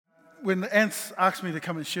when Ants asked me to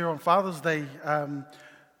come and share on Father's Day,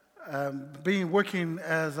 being working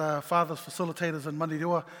as fathers facilitators in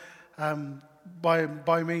Manirua,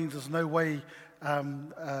 by means there's no way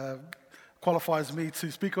qualifies me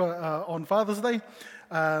to speak on Father's Day,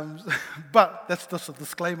 but that's just a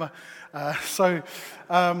disclaimer. But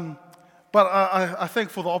I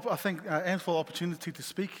thank Ants for the opportunity to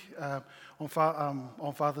speak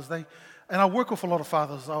on Father's Day, and I work with a lot of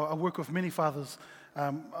fathers. I work with many fathers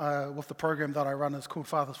with the program that I run. It's called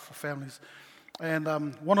Fathers for Families, and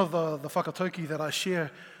one of the whakatauki that I share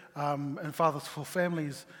in Fathers for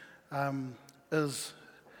Families is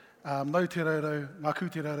no te raro, ngā ku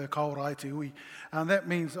te raro, ka ora ai te ui. And that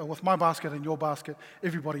means with my basket and your basket,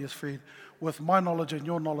 everybody is freed. With my knowledge and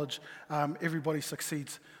your knowledge, everybody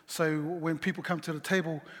succeeds. So when people come to the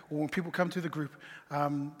table, or when people come to the group,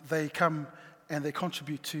 they come and they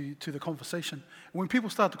contribute to the conversation. When people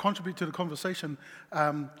start to contribute to the conversation,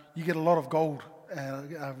 you get a lot of gold,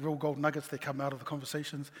 real gold nuggets that come out of the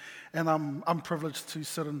conversations. And I'm privileged to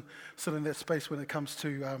sit in that space when it comes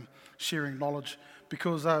to sharing knowledge,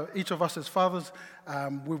 because each of us as fathers,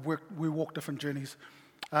 we walk different journeys.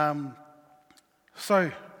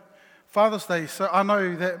 So Father's Day, so I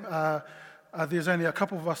know that there's only a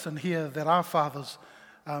couple of us in here that are fathers.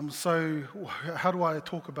 So how do I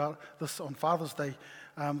talk about this on Father's Day?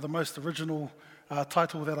 The most original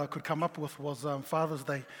title that I could come up with was Father's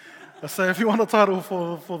Day. So if you want a title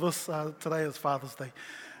for this, today is Father's Day.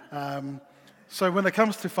 So when it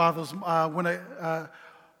comes to fathers,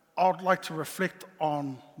 I'd like to reflect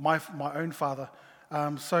on my own father.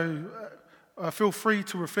 So feel free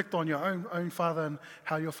to reflect on your own father and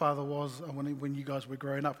how your father was when you guys were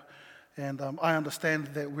growing up. And I understand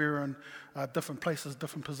that we're in different places,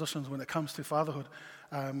 different positions when it comes to fatherhood.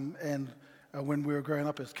 And when we were growing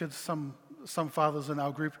up as kids, some fathers in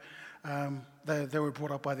our group, they were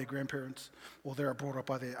brought up by their grandparents, or they were brought up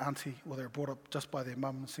by their auntie, or they were brought up just by their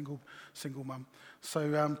mum, single mum.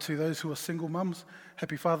 So to those who are single mums,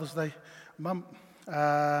 happy Father's Day, mum.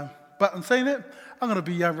 But in saying that, I'm going to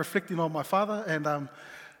be reflecting on my father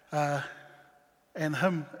and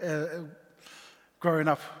him growing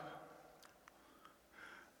up.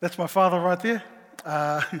 That's my father right there.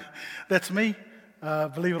 That's me,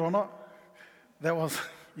 believe it or not.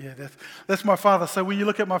 That's my father. So when you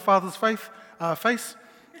look at my father's face, I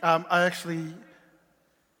actually,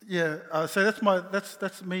 so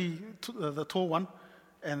that's me, the tall one,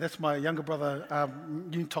 and that's my younger brother,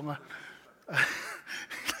 Newtonga.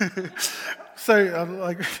 So,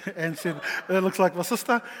 like Anne said, it looks like my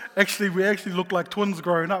sister. Actually, we look like twins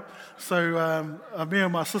growing up. So me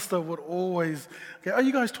and my sister would always go, "Are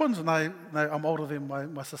you guys twins?" And no, I'm older than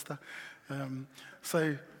my sister.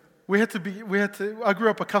 So I grew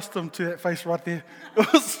up accustomed to that face right there.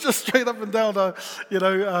 It was just straight up and down,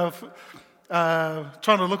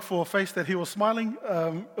 trying to look for a face that he was smiling.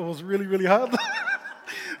 It was really, really hard.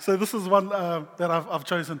 So this is one that I've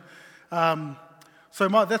chosen. So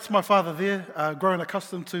that's my father there, growing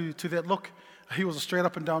accustomed to that look. He was a straight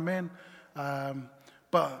up and down man.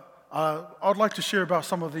 But I'd like to share about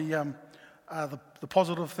some of the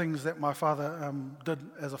positive things that my father did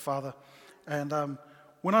as a father. And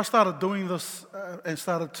when I started doing this and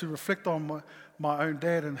started to reflect on my own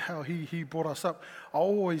dad and how he brought us up, I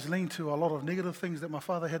always leaned to a lot of negative things that my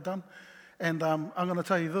father had done. And I'm going to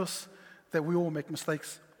tell you this, that we all make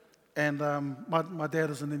mistakes. And my dad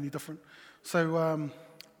isn't any different. So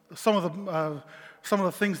some of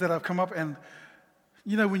the things that have come up, and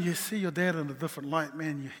when you see your dad in a different light,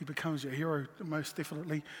 man, he becomes your hero most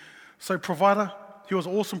definitely. So provider, he was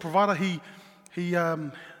an awesome provider. He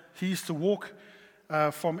used to walk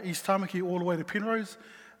from East Tamaki all the way to Penrose.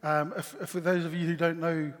 If for those of you who don't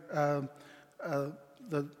know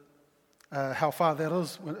how far that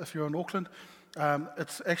is, if you're in Auckland,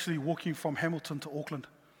 it's actually walking from Hamilton to Auckland.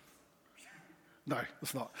 No,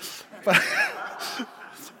 it's not.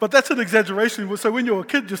 But that's an exaggeration. So when you're a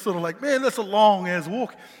kid, you're sort of like, man, that's a long ass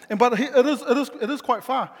walk. But it is quite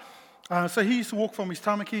far. So he used to walk from East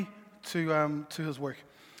Tamaki to his work,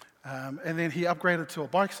 and then he upgraded to a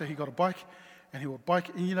bike. So he got a bike, and he would bike.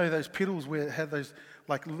 And those pedals where it had those,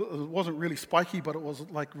 like, it wasn't really spiky, but it was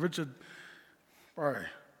like rigid. Bro,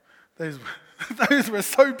 those were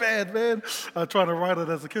so bad, man. Trying to ride it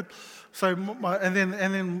as a kid. So and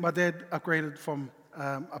then my dad upgraded from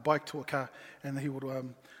a bike to a car, and he would.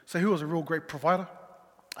 So he was a real great provider,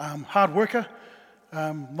 hard worker.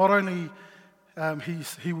 Not only he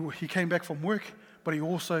came back from work, but he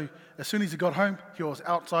also, as soon as he got home, he was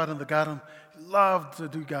outside in the garden. He loved to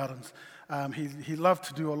do gardens. He loved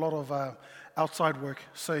to do a lot of outside work.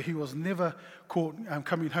 So he was never caught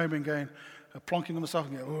coming home and going, plonking himself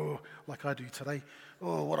and go, oh, like I do today.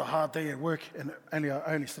 Oh, what a hard day at work. And I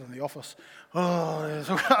only sit in the office. Oh,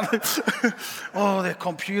 oh, that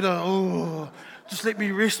computer. Oh, just let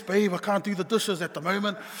me rest, babe. I can't do the dishes at the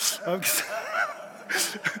moment.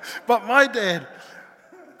 But my dad,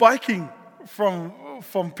 biking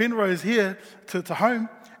from Penrose here to home,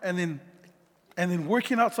 and then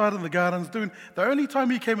working outside in the gardens, the only time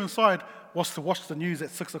he came inside was to watch the news at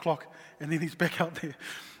 6 o'clock, and then he's back out there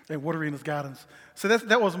and watering his gardens. So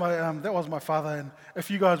that was my father. And if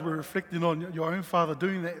you guys were reflecting on your own father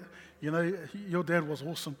doing that, your dad was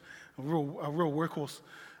awesome, a real workhorse.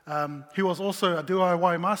 He was also a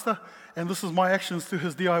DIY master, and this is my actions to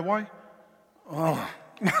his DIY. Oh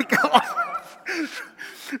my God.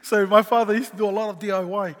 So my father used to do a lot of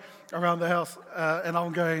DIY around the house, and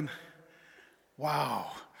I'm going,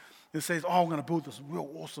 wow. It says, oh, I'm going to build this real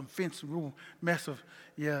awesome fence, real massive.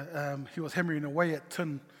 Yeah, he was hammering away at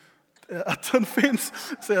a tin fence.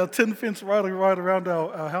 So a tin fence right around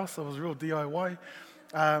our house. It was real DIY.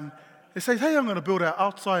 It says, hey, I'm going to build our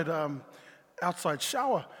outside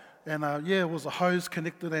shower. And it was a hose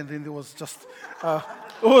connected, and then there was just a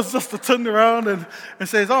tin around, and it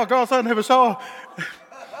says, oh, go outside and have a shower.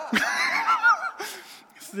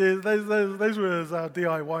 Those were his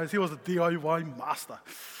DIYs. He was a DIY master.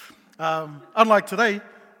 Unlike today,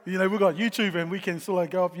 we've got YouTube, and we can still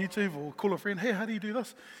go up YouTube or call a friend, hey, how do you do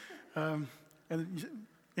this? And you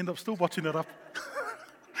end up still watching it up.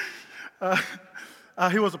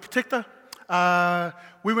 He was a protector.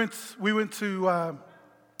 We went to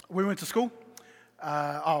school.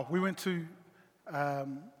 We went to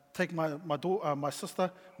take my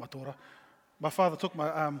father took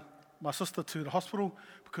my sister to the hospital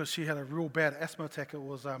because she had a real bad asthma attack. It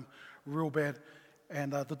was real bad.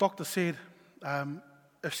 And the doctor said,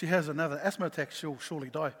 if she has another asthma attack, she'll surely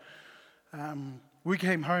die. We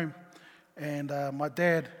came home, and my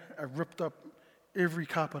dad ripped up every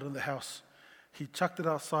carpet in the house. He chucked it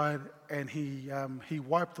outside, and he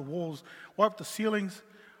wiped the walls, wiped the ceilings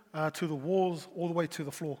to the walls, all the way to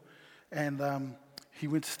the floor. And he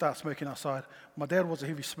went to start smoking outside. My dad was a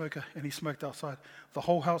heavy smoker, and he smoked outside. The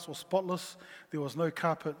whole house was spotless. There was no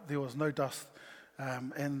carpet. There was no dust.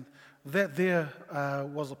 And that there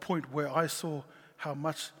was a point where I saw how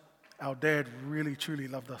much our dad really, truly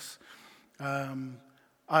loved us.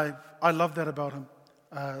 I love that about him.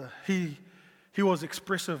 He was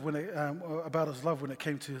expressive about his love when it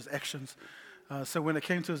came to his actions. So when it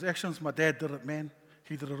came to his actions, my dad did it, man.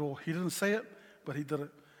 He did it all. He didn't say it, but he did it.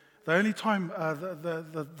 The only time,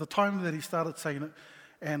 the time that he started saying it,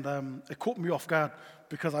 and it caught me off guard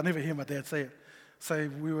because I never hear my dad say it. So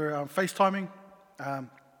we were FaceTiming.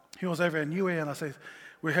 He was over in Niue, and I said,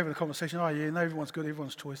 we're having a conversation. Oh, yeah, no, everyone's good,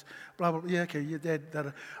 everyone's choice. Blah, blah, blah. Yeah, okay, yeah,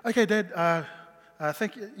 Dad. Okay, Dad, I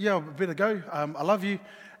think, I better go. I love you.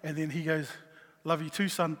 And then he goes, love you too,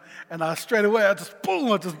 son. And straight away, I just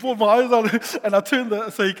pulled my eyes on it, and I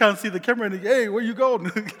turned so he can't see the camera, and he, hey, where you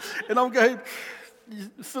going? And I'm going,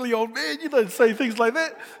 you silly old man, you don't say things like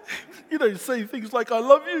that. You don't say things like, I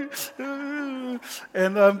love you.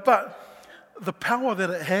 And but the power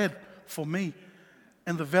that it had for me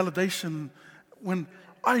and the validation when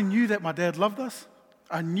I knew that my dad loved us,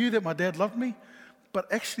 I knew that my dad loved me,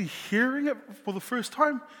 but actually hearing it for the first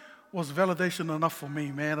time was validation enough for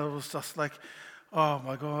me, man. It was just like, oh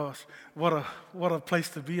my gosh, what a place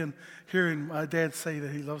to be in, hearing my dad say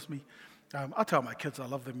that he loves me. I tell my kids I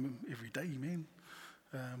love them every day, man.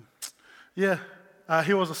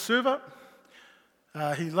 He was a server.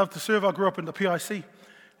 He loved to serve. I grew up in the PIC,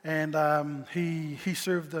 and he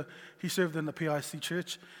served in the PIC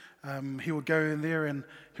church. He would go in there and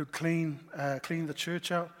he would clean the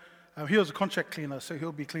church out. He was a contract cleaner, so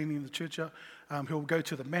he'll be cleaning the church out. He'll go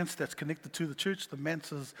to the manse that's connected to the church. The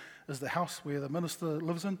manse is the house where the minister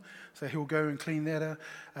lives in, so he'll go and clean that out.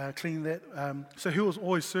 So he was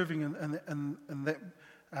always serving in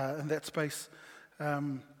that space.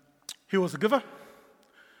 He was a giver.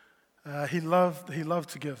 He loved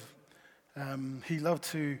to give. He loved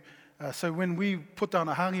to. So when we put down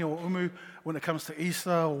a hangi or umu, when it comes to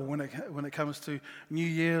Easter or when it comes to New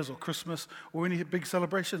Year's or Christmas or any big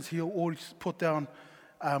celebrations, he'll always put down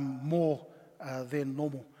more than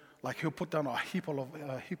normal. Like he'll put down a heap load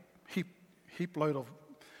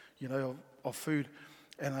of food,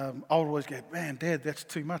 and I would always go, man, Dad, that's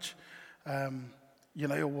too much.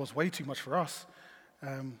 It was way too much for us.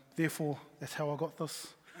 Therefore, that's how I got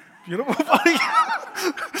this beautiful body.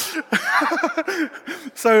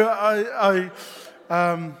 So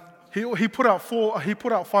he put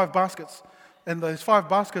out 5 baskets, and those 5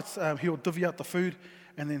 baskets he'll divvy out the food,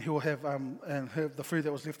 and then he'll have the food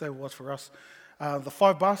that was left over was for us. The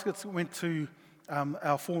 5 baskets went to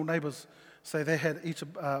our 4 neighbours, so they had each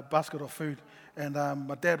a basket of food. And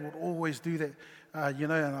my dad would always do that,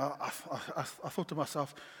 and I thought to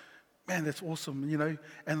myself, man, that's awesome,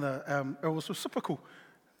 And it was reciprocal.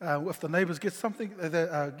 If the neighbours get something,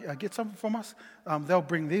 get something from us, they'll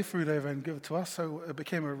bring their food over and give it to us. So it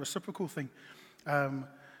became a reciprocal thing.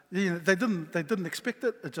 They didn't expect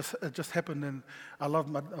it. It just happened, and I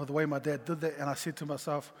loved the way my dad did that. And I said to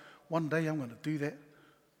myself, one day I'm going to do that.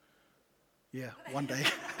 Yeah, one day,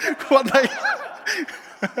 one day.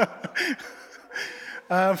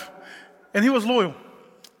 And he was loyal.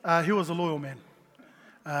 He was a loyal man.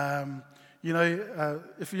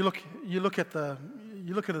 If you look at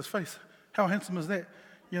his face, how handsome is that?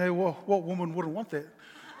 What woman wouldn't want that?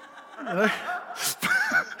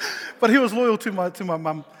 But he was loyal to my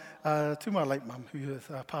mum, to my late mum, who has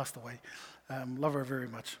passed away. Love her very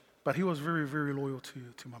much. But he was very, very loyal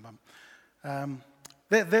to my mum.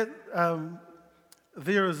 There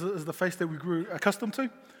is the face that we grew accustomed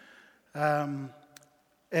to.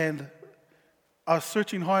 And I was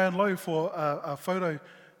searching high and low for a photo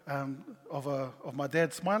of my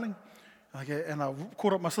dad smiling. Okay, and I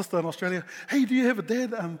called up my sister in Australia. Hey, do you have a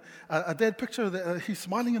dad picture that he's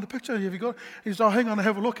smiling in the picture? Have you got? He says, oh, hang on, I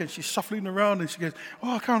have a look. And she's shuffling around and she goes,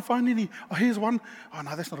 oh, I can't find any. Oh, here's one. Oh,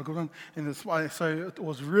 no, that's not a good one. And so it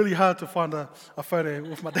was really hard to find a photo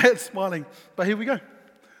with my dad smiling. But here we go.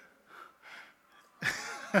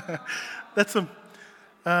 That's him.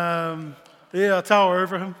 I tower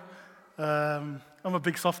over him. I'm a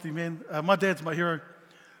big softie, man. My dad's my hero.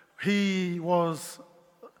 He was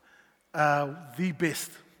the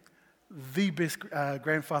best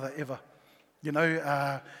grandfather ever.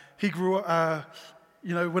 He grew up,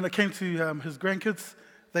 when it came to his grandkids,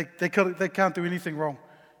 they can't do anything wrong.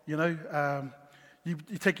 You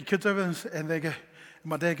take your kids over and they go,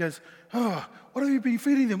 my dad goes, oh, what have you been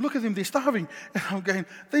feeding them? Look at them, they're starving. And I'm going,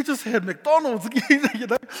 they just had McDonald's,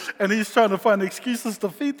 And he's trying to find excuses to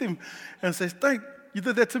feed them. And says, Dave, you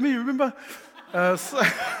did that to me, remember?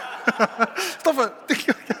 Stop it.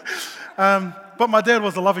 But my dad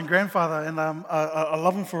was a loving grandfather, and I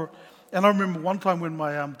love him for it. And I remember one time when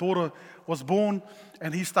my daughter was born,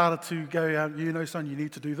 and he started to go, son, you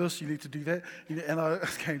need to do this, you need to do that. And I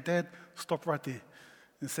was going, Dad, stop right there.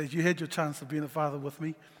 And says, you had your chance of being a father with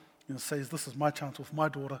me. And says, this is my chance with my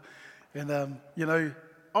daughter. And,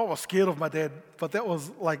 I was scared of my dad, but that was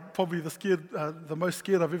like probably the most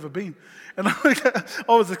scared I've ever been. And I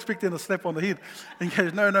was expecting a slap on the head. And he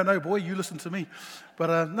goes, no, boy, you listen to me.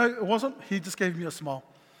 But no, it wasn't. He just gave me a smile.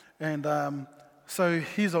 And so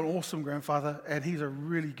he's an awesome grandfather, and he's a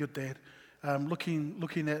really good dad.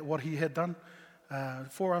 Looking at what he had done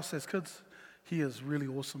for us as kids, he is really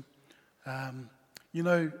awesome. He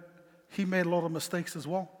made a lot of mistakes as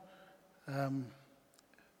well.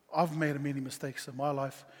 I've made many mistakes in my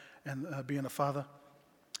life and being a father.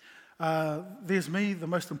 There's me, the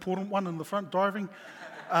most important one in the front, driving.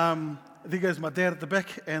 There goes my dad at the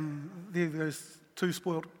back, and there goes 2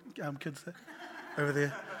 spoiled kids over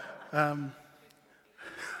there.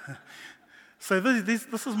 So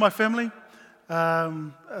this is my family.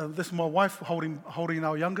 This is my wife holding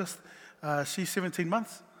our youngest. She's 17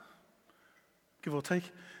 months, give or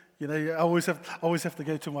take. I always have to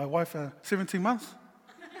go to my wife. 17 months.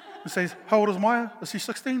 And says, how old is Maya? Is she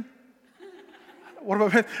 16? What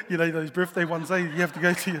about, those birthday ones, you have to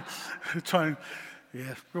go to your, try and,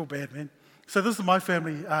 real bad, man. So this is my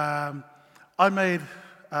family. I made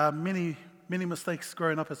many mistakes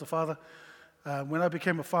growing up as a father. When I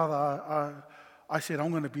became a father, I said,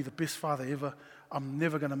 I'm going to be the best father ever. I'm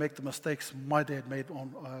never going to make the mistakes my dad made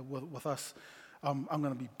with us. I'm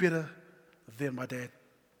going to be better than my dad.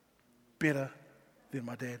 Better than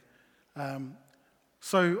my dad.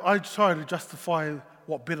 So I tried to justify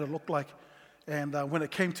what better looked like. And when it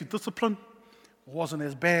came to discipline, it wasn't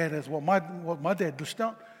as bad as what my dad dished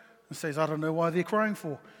out. And says, I don't know why they're crying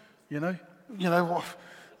for. It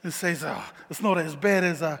says, it's not as bad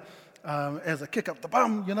as a kick up the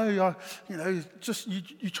bum. You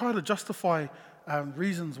try to justify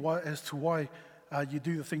reasons as to why you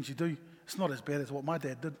do the things you do. It's not as bad as what my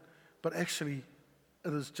dad did, but actually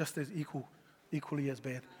it is just as equally as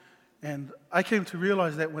bad. And I came to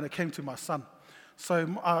realize that when it came to my son.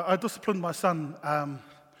 So I disciplined my son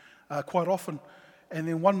quite often. And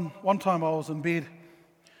then one time I was in bed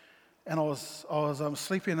and I was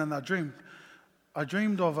sleeping, and I dreamed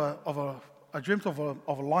of a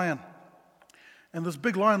lion. And this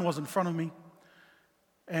big lion was in front of me.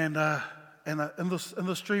 And in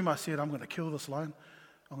this dream I said, I'm going to kill this lion.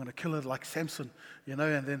 I'm going to kill it like Samson, and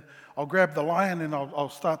then I'll grab the lion and I'll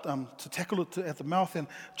start to tackle it at the mouth and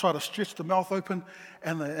try to stretch the mouth open.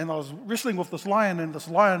 And I was wrestling with this lion, and this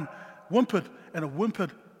lion whimpered, and it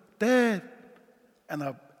whimpered, "Dad!" And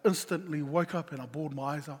I instantly woke up and I bawled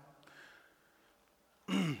my eyes out.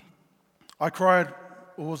 I cried.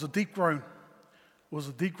 It was a deep groan. It was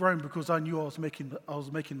a deep groan because I knew I was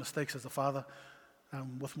making mistakes as a father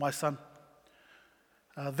with my son.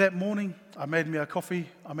 That morning, I made me a coffee.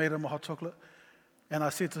 I made him a hot chocolate, and I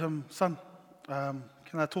said to him, "Son,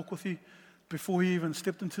 can I talk with you?" Before he even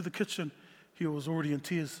stepped into the kitchen, he was already in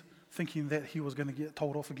tears, thinking that he was going to get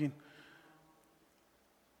told off again.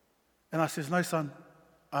 And I says, "No, son,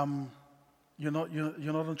 you're not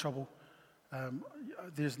in trouble.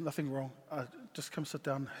 There's nothing wrong. Just come sit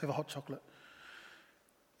down, have a hot chocolate."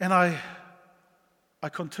 And I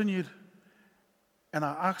continued, and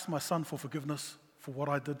I asked my son for forgiveness for what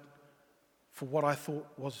I did, for what I thought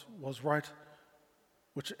was right,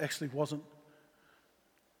 which actually wasn't.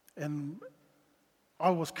 And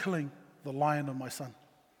I was killing the lion in my son,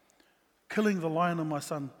 killing the lion in my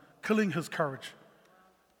son, killing his courage,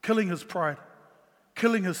 killing his pride,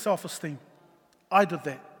 killing his self-esteem. I did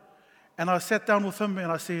that. And I sat down with him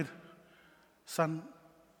and I said, "Son,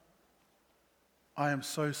 I am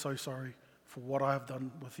so, so sorry for what I have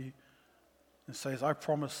done with you." And says, "I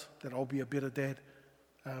promise that I'll be a better dad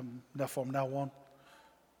from now on,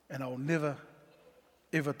 and I'll never,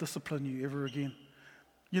 ever discipline you ever again."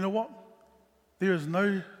 You know what? There is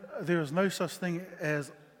no such thing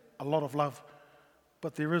as a lot of love,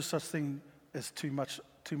 but there is such thing as too much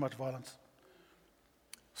violence.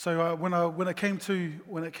 So when it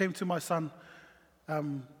came to my son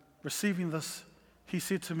receiving this, he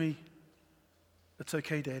said to me, "It's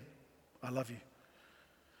okay, Dad. I love you."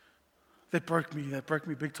 That broke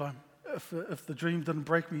me big time. If the dream didn't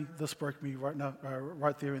break me, this broke me right now,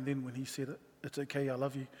 right there and then when he said it. "It's okay, I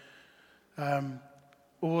love you." It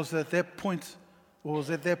was at that point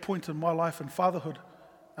in my life and fatherhood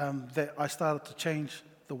that I started to change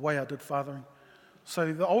the way I did fathering.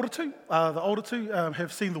 So the older two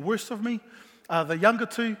have seen the worst of me. The younger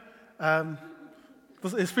two,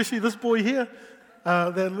 especially this boy here,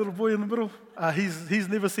 that little boy in the middle, he's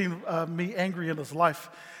never seen me angry in his life.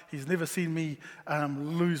 He's never seen me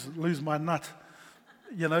lose my nut.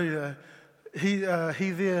 He there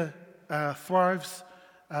thrives.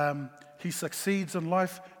 He succeeds in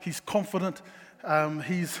life. He's confident.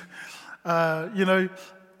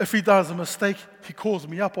 If he does a mistake, he calls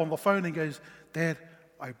me up on the phone and goes, "Dad,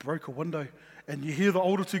 I broke a window." And you hear the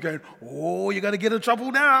older two going, "Oh, you're going to get in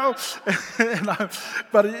trouble now."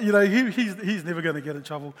 But he's never going to get in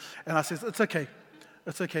trouble. And I says, "It's okay.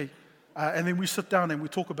 And then we sit down and we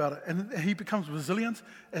talk about it. And he becomes resilient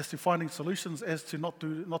as to finding solutions as to not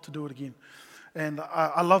to do it again. And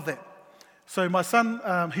I love that. So my son,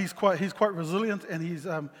 he's quite resilient, and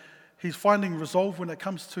he's finding resolve when it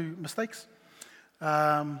comes to mistakes.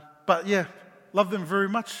 But yeah, love them very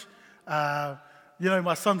much.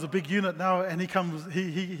 My son's a big unit now, and he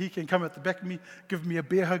can come at the back of me, give me a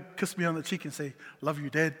bear hug, kiss me on the cheek, and say, "Love you,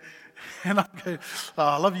 Dad." And I go, "Oh,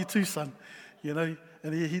 I love you too, son."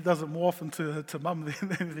 And he does it more often to mum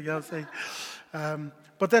than anything else.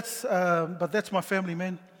 But that's my family,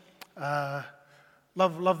 man.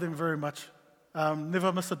 Love them very much.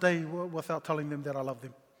 Never miss a day without telling them that I love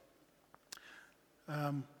them.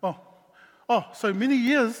 So many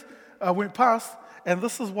years went past, and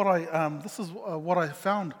this is what I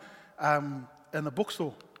found in the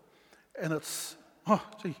bookstore, and it's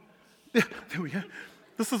there we go.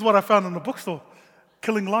 This is what I found in the bookstore,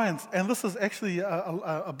 Killing Lions, and this is actually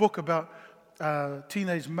a book about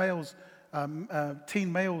teenage males,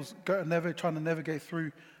 teen males trying to navigate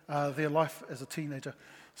through their life as a teenager.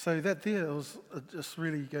 So that there was just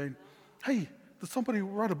really going, "Hey, did somebody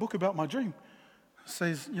write a book about my dream?"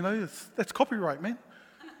 Says, that's copyright, man.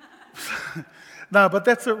 No, but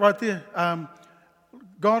that's it right there.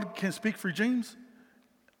 God can speak through dreams,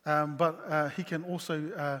 but he can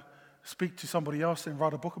also speak to somebody else and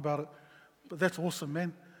write a book about it. But that's awesome,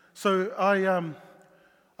 man. So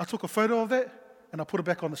I took a photo of that and I put it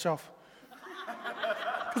back on the shelf.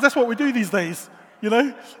 Because that's what we do these days, We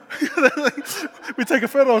take a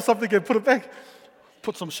photo of something and put it back.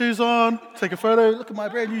 Put some shoes on, take a photo, look at my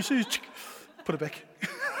brand new shoes, put it back.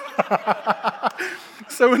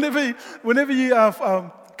 So whenever you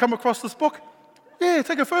come across this book,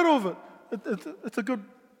 take a photo of it. It's a good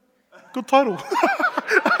title.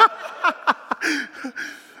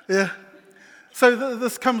 Yeah. So I'm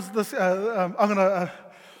going to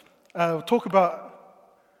talk about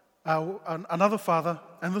another father,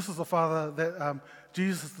 and this is the father that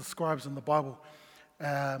Jesus describes in the Bible.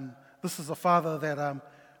 This is a Father that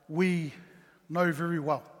we know very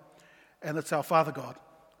well, and it's our Father God.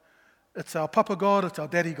 It's our Papa God, it's our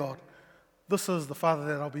Daddy God. This is the Father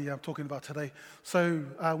that I'll be talking about today. So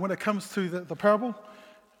when it comes to the parable,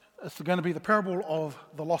 it's going to be the parable of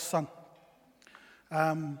the lost son.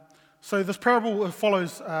 So this parable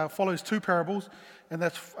follows two parables, and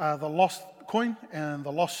that's the lost coin and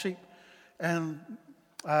the lost sheep. And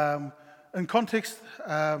in context,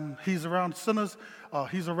 he's around sinners.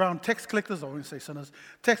 He's around tax collectors. I won't say sinners.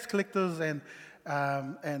 Tax collectors and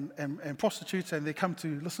prostitutes, and they come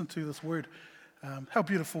to listen to this word. How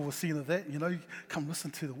beautiful a scene of that, you know. You come listen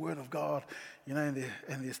to the word of God, you know, and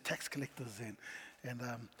there's tax collectors and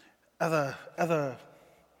other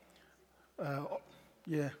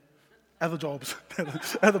jobs,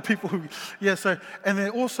 other people who, so, and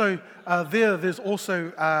then also, there's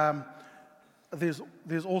also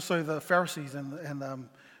the Pharisees and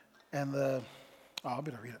the, I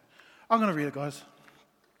better read it. I'm going to read it, guys.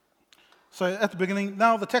 So at the beginning,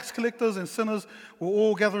 now the tax collectors and sinners were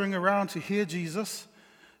all gathering around to hear Jesus.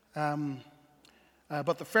 But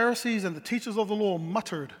the Pharisees and the teachers of the law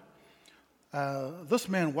muttered, "This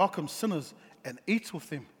man welcomes sinners and eats with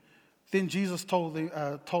them." Then Jesus told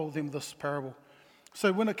them this parable.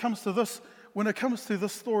 So when it comes to this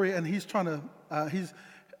story, and he's trying to,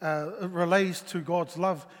 it relates to God's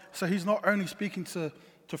love. So he's not only speaking to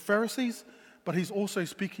Pharisees, but he's also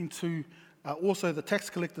speaking to also the tax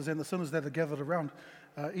collectors and the sinners that are gathered around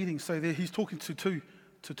eating. So there he's talking to two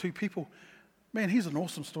people. Man, he's an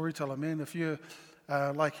awesome storyteller, man. If you're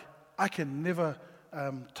I can never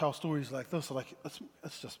tell stories like this. Like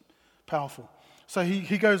it's just powerful. So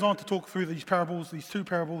he goes on to talk through these parables, these two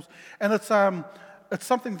parables, and it's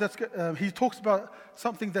something that's he talks about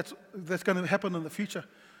something that's going to happen in the future.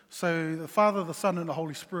 So the Father, the Son, and the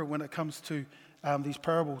Holy Spirit when it comes to these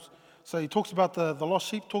parables. So he talks about the lost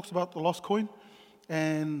sheep, talks about the lost coin,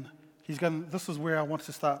 and this is where I want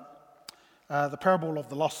to start, the parable of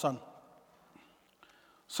the lost son.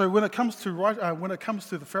 So when it comes to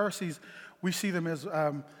the Pharisees, we see them as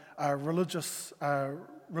religious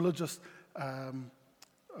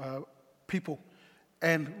people,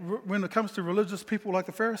 and when it comes to religious people like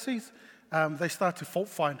the Pharisees, they start to fault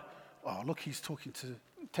find. Oh, look, he's talking to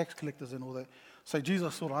tax collectors and all that. So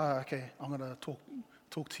Jesus thought, okay, I'm going to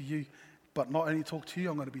talk to you, but not only talk to you,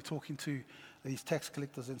 I'm going to be talking to these tax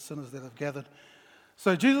collectors and sinners that have gathered.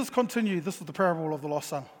 So Jesus continued, this is the parable of the lost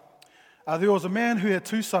son. There was a man who had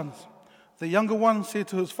two sons. The younger one said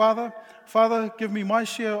to his father, "Father, give me my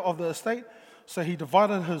share of the estate." So he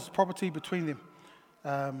divided his property between them.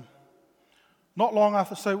 Not long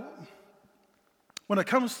after, so when it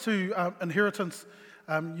comes to inheritance,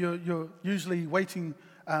 you're usually waiting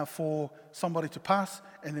for somebody to pass,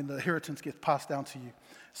 and then the inheritance gets passed down to you.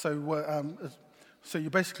 So you're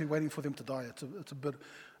basically waiting for them to die. It's a bit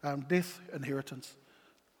death, inheritance.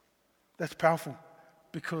 That's powerful,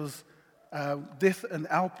 because death in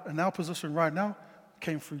our position right now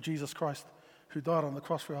came through Jesus Christ, who died on the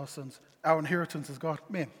cross for our sins. Our inheritance is God.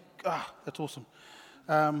 Man, that's awesome.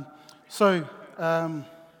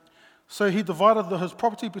 So he divided his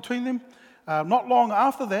property between them. Not long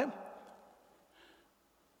after that,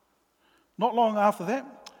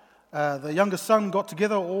 the youngest son got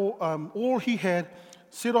together all he had,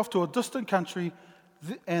 set off to a distant country,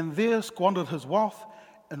 and there squandered his wealth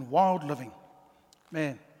in wild living.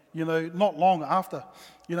 Man, not long after,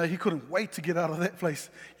 he couldn't wait to get out of that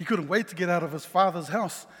place. He couldn't wait to get out of his father's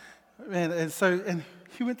house. Man, and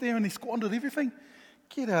he went there and he squandered everything.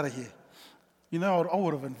 Get out of here. I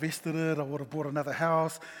would have invested it. I would have bought another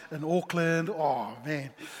house in Auckland. Oh, man.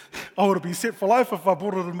 I would have been set for life if I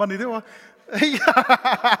bought it in Manirewa.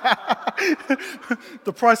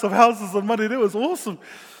 The price of houses in Manirewa is awesome.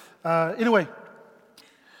 Anyway,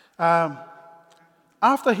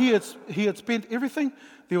 after he had spent everything,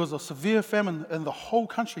 there was a severe famine in the whole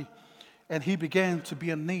country, and he began to be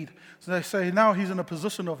in need. So they say now he's in a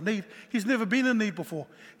position of need. He's never been in need before.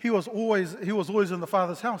 He was always in the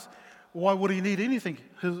Father's house. Why would he need anything?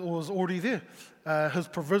 It was already there.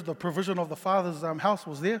 The provision of the Father's house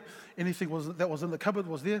was there. Anything that was in the cupboard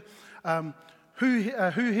was there. Who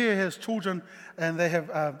here has children and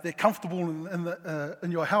they're comfortable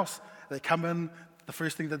in your house? They come in. The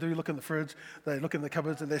first thing they do, look in the fridge. They look in the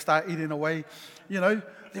cupboards and they start eating away.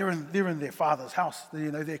 They're in their Father's house.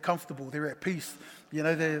 They're comfortable. They're at peace.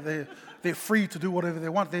 They're free to do whatever they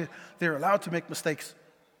want. They're allowed to make mistakes.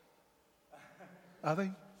 Are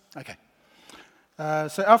they? Okay.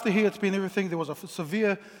 So after he had spent everything, there was a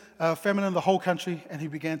severe famine in the whole country, and he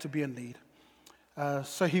began to be in need.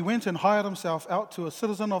 So he went and hired himself out to a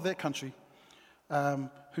citizen of that country.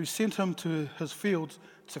 who sent him to his fields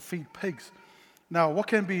to feed pigs. Now, what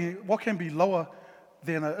can be lower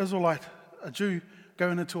than an Israelite, a Jew,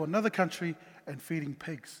 going into another country and feeding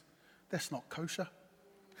pigs? That's not kosher.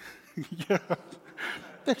 Yeah,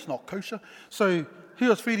 that's not kosher. So he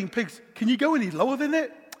was feeding pigs. Can you go any lower than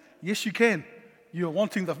that? Yes, you can. You're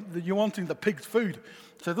wanting the pig's food.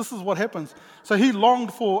 So this is what happens. So he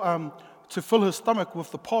longed for to fill his stomach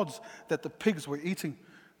with the pods that the pigs were eating.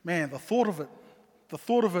 Man, the thought of it,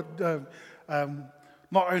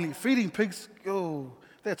 not only feeding pigs, oh,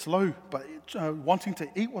 that's low, but wanting to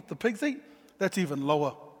eat what the pigs eat, that's even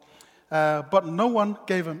lower. But no one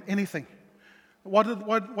gave him anything. Why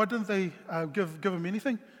didn't they give him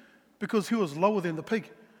anything? Because he was lower than the pig.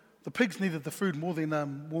 The pigs needed the food more than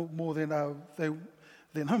him.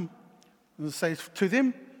 And it says to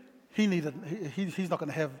them, he's not going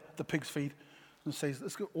to have the pig's feed. And it says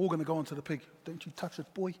it's all going to go into the pig. Don't you touch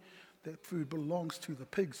it, boy. That food belongs to the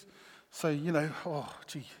pigs. So oh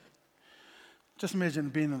gee, just imagine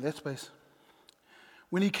being in that space.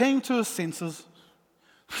 When he came to his senses,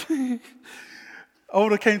 I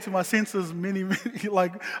would have came to my senses many,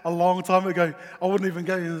 like a long time ago. I wouldn't even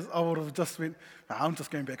go. I would have just went, I'm just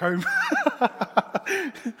going back home.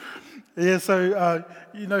 Yeah, so,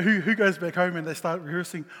 who goes back home and they start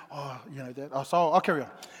rehearsing? That. So I'll carry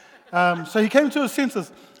on. So he came to his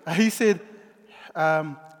senses. He said,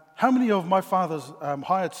 how many of my father's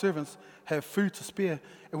hired servants have food to spare?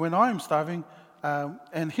 And when I am starving,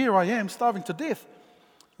 and here I am starving to death.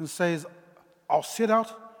 And says, I'll set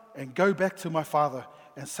out and go back to my father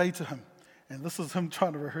and say to him, and this is him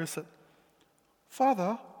trying to rehearse it,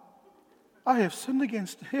 Father, I have sinned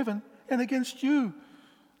against heaven and against you.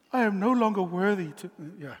 I am no longer worthy to,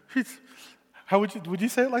 how would you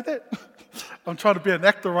say it like that? I'm trying to be an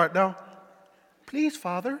actor right now. Please,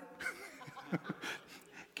 Father,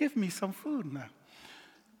 give me some food now.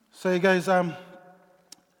 So he goes,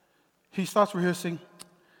 he starts rehearsing,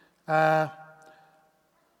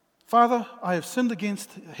 Father, I have sinned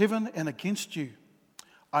against heaven and against you.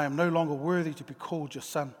 I am no longer worthy to be called your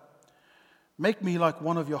son. Make me like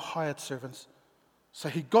one of your hired servants. So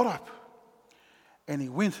he got up and he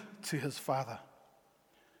went to his father.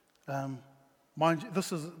 Mind you,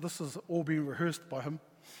 this is all being rehearsed by him.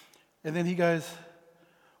 And then he goes,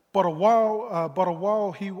 but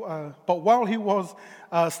while he was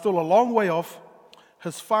still a long way off,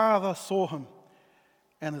 his father saw him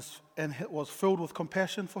and was filled with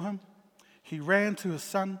compassion for him. He ran to his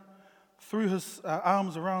son, threw his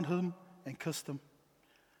arms around him, and kissed him.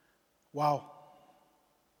 Wow.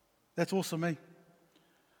 That's awesome, eh?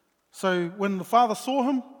 So when the father saw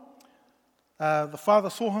him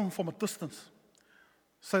from a distance.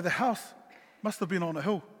 So the house must have been on a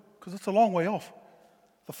hill, because it's a long way off.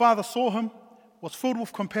 The father saw him, was filled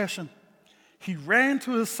with compassion. He ran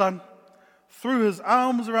to his son, threw his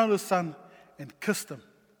arms around his son, and kissed him.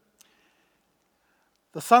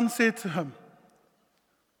 The son said to him,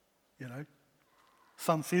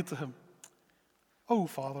 oh,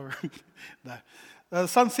 Father. No. The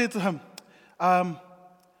son said to him, where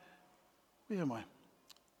am I?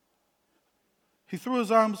 He threw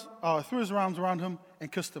his arms around him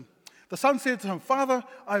and kissed him. The son said to him, Father,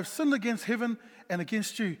 I have sinned against heaven and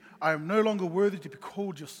against you. I am no longer worthy to be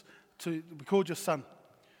called your son.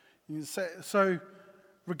 So,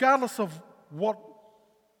 regardless of what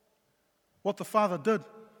the father did,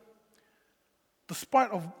 despite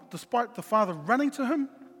the father running to him,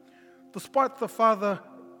 despite the father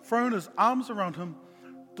throwing his arms around him,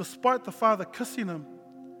 despite the father kissing him,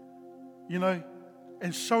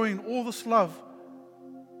 and showing all this love,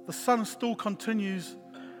 the son still continues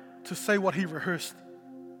to say what he rehearsed.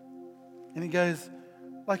 And he goes,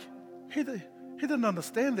 he didn't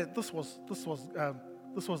understand that this was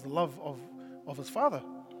the love of his father.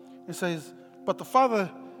 He says, but the father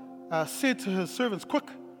said to his servants, quick,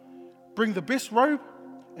 bring the best robe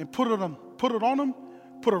and put it on him,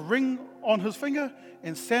 put a ring on his finger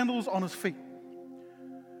and sandals on his feet.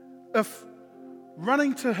 If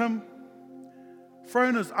running to him,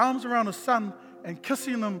 throwing his arms around his son and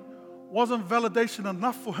kissing him wasn't validation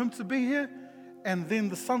enough for him to be here, and then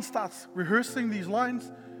the son starts rehearsing these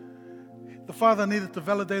lines, the father needed to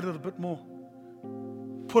validate it a bit more.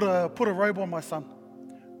 Put a robe on my son.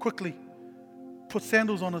 Quickly. Put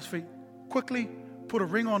sandals on his feet. Quickly. Put a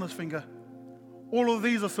ring on his finger. All of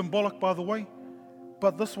these are symbolic, by the way.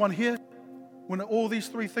 But this one here, when all these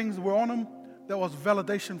three things were on him, that was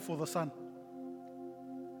validation for the son.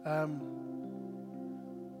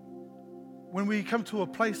 When we come to a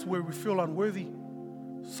place where we feel unworthy,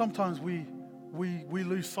 sometimes we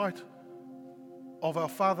lose sight of our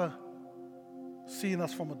Father seeing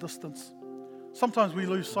us from a distance. Sometimes we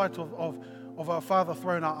lose sight of our Father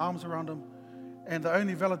throwing our arms around him, and the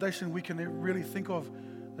only validation we can really think of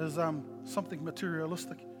is something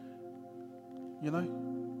materialistic,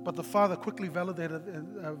 But the Father quickly validated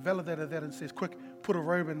that and says, quick, put a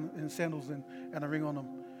robe and sandals and a ring on him.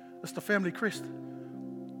 It's the family crest.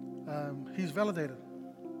 He's validated.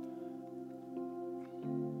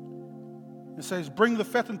 It says, bring the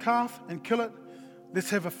fattened calf and kill it. Let's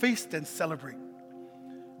have a feast and celebrate.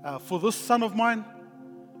 For this son of mine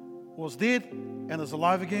was dead and is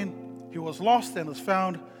alive again. He was lost and is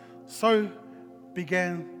found. So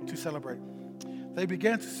began to celebrate. They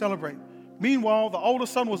began to celebrate. Meanwhile, the older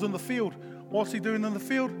son was in the field. What's he doing in the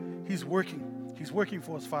field? He's working. He's working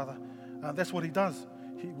for his father. That's what he does.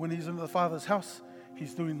 When he's in the father's house,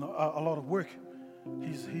 he's doing a lot of work.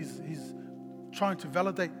 He's trying to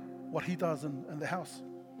validate what he does in the house.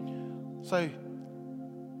 So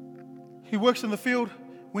he works in the field.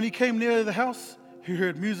 When he came near the house, he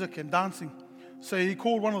heard music and dancing. So he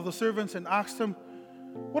called one of the servants and asked him,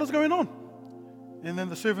 what is going on? And then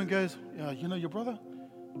the servant goes, your brother?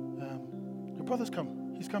 Your brother's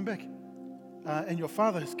come. He's come back. And your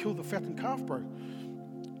father has killed the fattened calf, bro.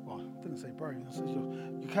 Well, it didn't say bro. It says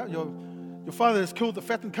your father has killed the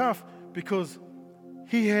fattened calf because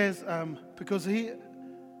he has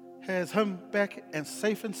him back and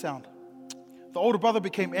safe and sound. The older brother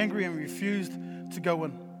became angry and refused to go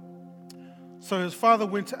in. So his father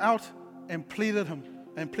went out and pleaded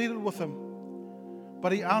with him.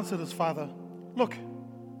 But he answered his father, look,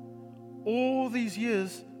 all these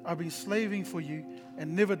years I've been slaving for you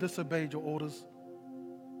and never disobeyed your orders.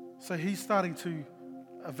 So he's starting to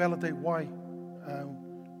validate why,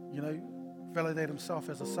 validate himself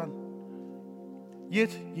as a son.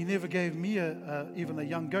 Yet you never gave me even a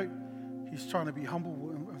young goat. He's trying to be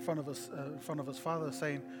humble in front of his father,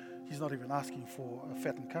 saying he's not even asking for a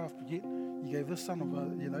fattened calf. But yet you gave this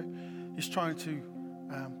son he's trying to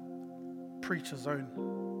preach his own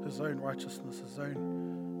righteousness,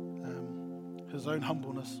 his own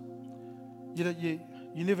humbleness. You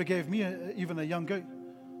never gave me even a young goat,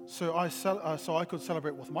 so I could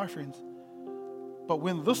celebrate with my friends. But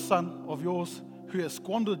when this son of yours, who has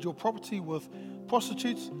squandered your property with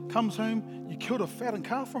prostitutes, comes home, you killed a fattened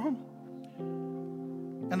calf for him.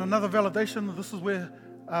 And another validation, this is where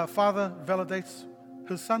father validates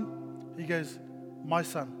his son. He goes, my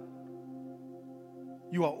son,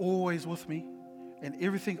 you are always with me, and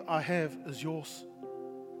everything I have is yours.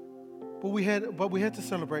 But we had to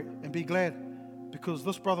celebrate and be glad, because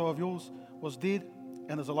this brother of yours was dead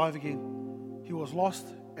and is alive again. He was lost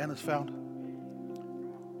and is found.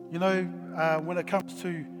 When it comes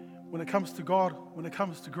to God, when it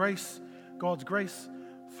comes to grace, God's grace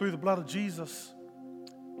through the blood of Jesus,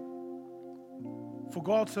 for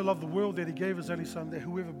God so loved the world that he gave his only son, that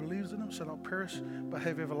whoever believes in him shall not perish but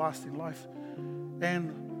have everlasting life.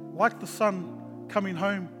 And like the son coming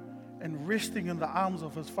home and resting in the arms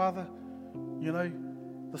of his father,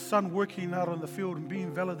 the son working out in the field and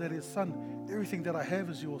being validated, son, everything that I have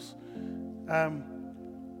is yours.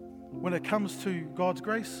 When it comes to God's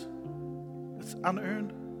grace, it's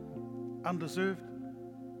unearned, undeserved,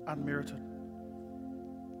 unmerited.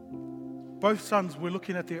 Both sons were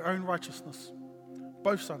looking at their own righteousness.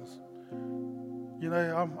 Both sons.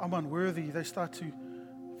 I'm unworthy. They start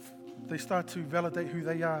to validate who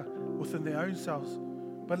they are within their own selves.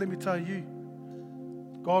 But let me tell you,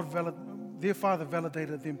 their father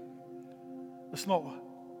validated them. It's not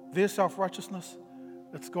their self-righteousness,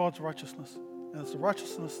 it's God's righteousness. And it's the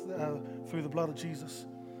righteousness through the blood of Jesus.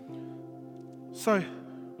 So,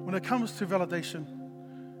 when it comes to validation,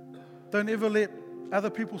 don't ever let other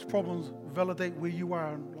people's problems validate where you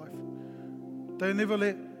are in life. Don't ever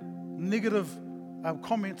let negative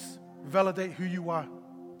comments validate who you are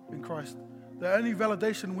in Christ. The only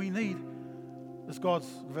validation we need is God's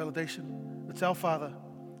validation. It's our Father.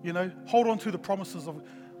 Hold on to the promises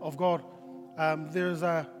of God. There's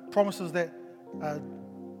promises that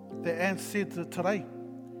Anne said today.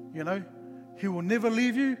 He will never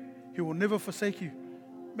leave you. He will never forsake you.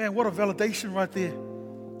 Man, what a validation right there.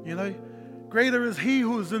 Greater is he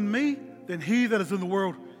who is in me than he that is in the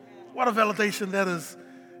world. What a validation that is.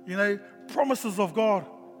 Promises of God.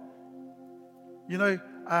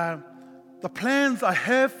 The plans I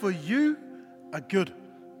have for you are good,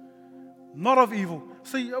 not of evil.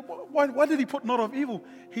 See, why did he put not of evil?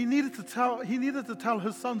 He needed to tell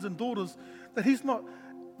his sons and daughters that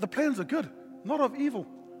the plans are good, not of evil.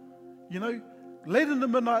 Late in the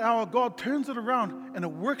midnight hour, God turns it around and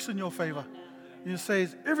it works in your favor. He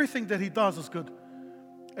says everything that he does is good.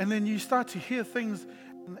 And then you start to hear things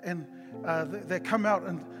that come out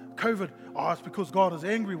in COVID. Oh, it's because God is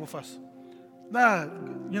angry with us. Nah,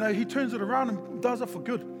 he turns it around and does it for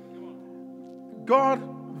good. God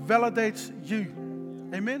validates you.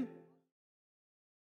 Amen.